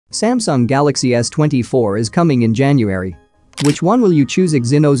Samsung Galaxy S24 is coming in January. Which one will you choose,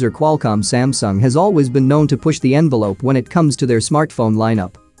 Exynos or Qualcomm? Samsung has always been known to push the envelope when it comes to their smartphone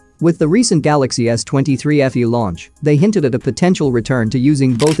lineup. With the recent Galaxy S23 FE launch, they hinted at a potential return to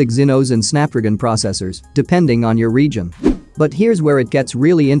using both Exynos and Snapdragon processors, depending on your region. But here's where it gets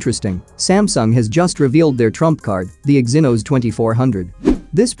really interesting. Samsung has just revealed their trump card, the Exynos 2400.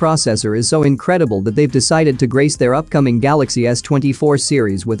 This processor is so incredible that they've decided to grace their upcoming Galaxy S24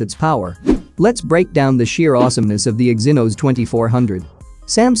 series with its power. Let's break down the sheer awesomeness of the Exynos 2400.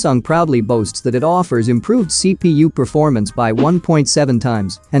 Samsung proudly boasts that it offers improved CPU performance by 1.7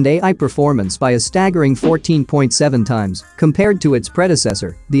 times and AI performance by a staggering 14.7 times compared to its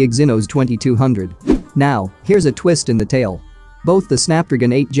predecessor, the Exynos 2200. Now, here's a twist in the tale. Both the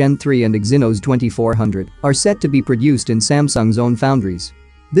Snapdragon 8 Gen 3 and Exynos 2400 are set to be produced in Samsung's own foundries.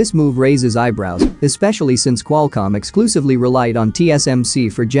 This move raises eyebrows, especially since Qualcomm exclusively relied on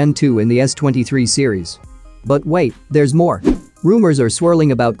TSMC for Gen 2 in the S23 series. But wait, there's more. Rumors are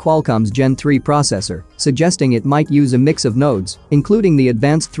swirling about Qualcomm's Gen 3 processor, suggesting it might use a mix of nodes, including the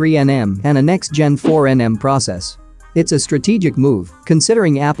advanced 3nm and a next-gen 4nm process. It's a strategic move,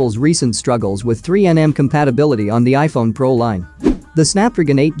 considering Apple's recent struggles with 3nm compatibility on the iPhone Pro line. The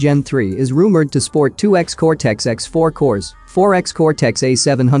Snapdragon 8 Gen 3 is rumored to sport 2x Cortex X4 cores, 4x Cortex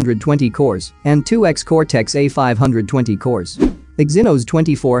A720 cores, and 2x Cortex A520 cores. Exynos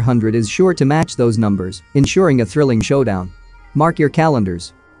 2400 is sure to match those numbers, ensuring a thrilling showdown. Mark your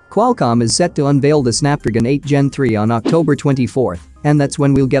calendars. Qualcomm is set to unveil the Snapdragon 8 Gen 3 on October 24th, and that's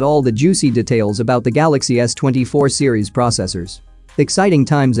when we'll get all the juicy details about the Galaxy S24 series processors. Exciting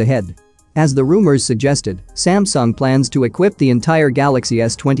times ahead. As the rumors suggested, Samsung plans to equip the entire Galaxy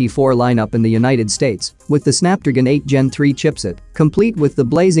S24 lineup in the United States with the Snapdragon 8 Gen 3 chipset, complete with the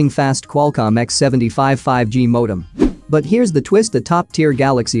blazing fast Qualcomm X75 5G modem. But here's the twist: the top-tier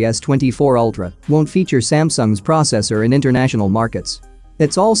Galaxy S24 Ultra won't feature Samsung's processor in international markets.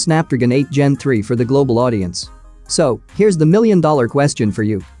 It's all Snapdragon 8 Gen 3 for the global audience. So, here's the million-dollar question for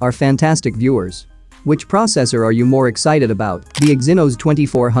you, our fantastic viewers. Which processor are you more excited about, the Exynos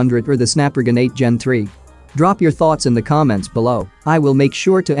 2400 or the Snapdragon 8 Gen 3? Drop your thoughts in the comments below. I will make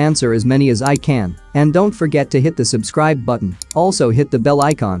sure to answer as many as I can, and don't forget to hit the subscribe button. Also hit the bell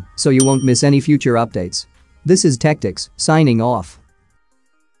icon so you won't miss any future updates. This is Techtics, signing off.